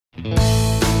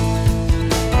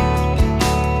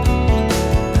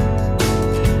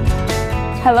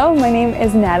Hello, my name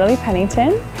is Natalie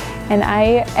Pennington, and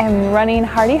I am running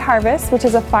Hearty Harvest, which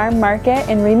is a farm market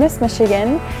in Remus,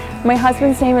 Michigan. My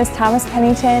husband's name is Thomas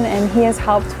Pennington, and he has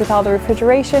helped with all the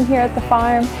refrigeration here at the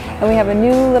farm. And we have a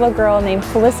new little girl named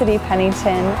Felicity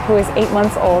Pennington, who is 8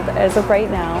 months old as of right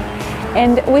now.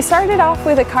 And we started off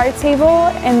with a card table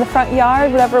in the front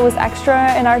yard, whatever was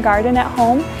extra in our garden at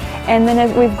home. And then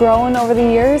as we've grown over the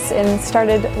years and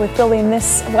started with building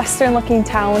this western looking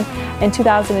town in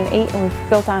 2008, and we've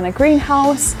built on a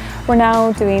greenhouse. We're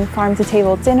now doing farm to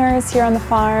table dinners here on the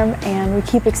farm, and we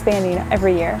keep expanding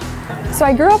every year. So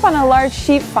I grew up on a large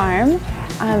sheep farm,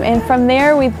 and from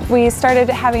there we started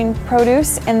having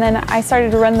produce, and then I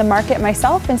started to run the market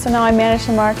myself, and so now I manage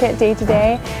the market day to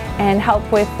day and help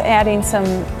with adding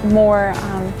some more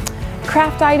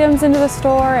craft items into the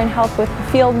store and help with the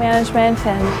field management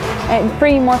and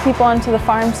bringing more people onto the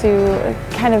farm to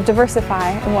kind of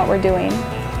diversify in what we're doing.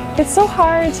 It's so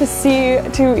hard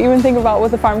to even think about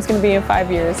what the farm's going to be in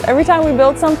 5 years. Every time we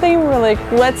build something, we're like,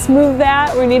 let's move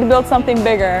that, we need to build something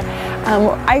bigger.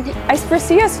 I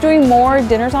foresee us doing more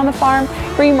dinners on the farm,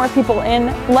 bringing more people in.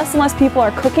 Less and less people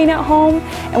are cooking at home,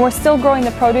 and we're still growing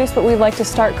the produce, but we'd like to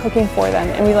start cooking for them,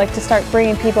 and we'd like to start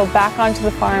bringing people back onto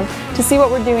the farm to see what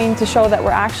we're doing, to show that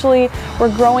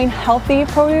we're growing healthy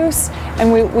produce,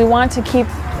 and we want to keep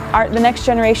the next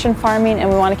generation farming, and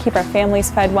we want to keep our families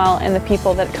fed well and the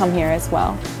people that come here as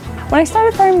well. When I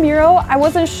started Farm Bureau, I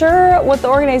wasn't sure what the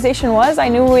organization was. I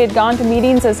knew we had gone to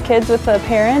meetings as kids with the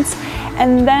parents,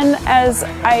 and then as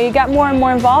I got more and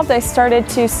more involved, I started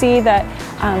to see that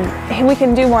we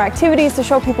can do more activities to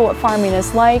show people what farming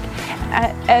is like.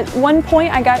 At one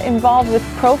point I got involved with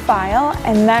Profile,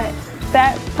 and that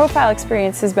profile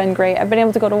experience has been great. I've been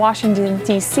able to go to Washington,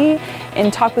 D.C.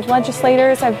 and talk with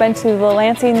legislators. I've been to the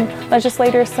Lansing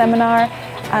Legislators Seminar.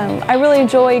 I really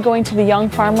enjoy going to the young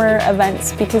farmer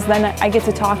events because then I get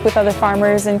to talk with other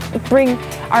farmers and bring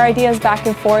our ideas back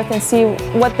and forth and see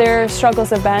what their struggles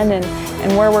have been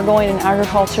and where we're going in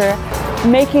agriculture.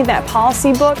 Making that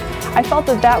policy book, I felt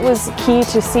that was key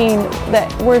to seeing that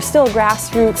we're still a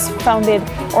grassroots founded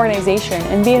organization,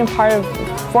 and being a part of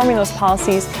forming those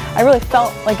policies, I really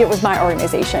felt like it was my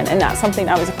organization and not something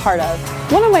I was a part of.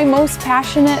 One of my most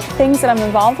passionate things that I'm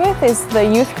involved with is the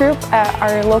youth group at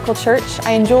our local church.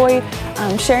 I enjoy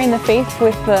sharing the faith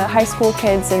with the high school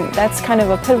kids, and that's kind of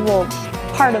a pivotal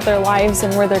part of their lives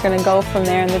and where they're going to go from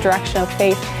there in the direction of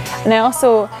faith. And I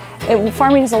also,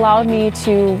 farming has allowed me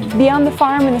to be on the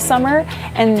farm in the summer,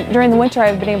 and during the winter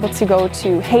I've been able to go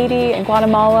to Haiti and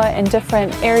Guatemala and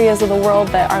different areas of the world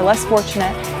that are less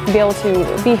fortunate and be able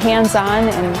to be hands-on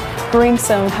and bring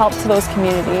some help to those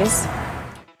communities.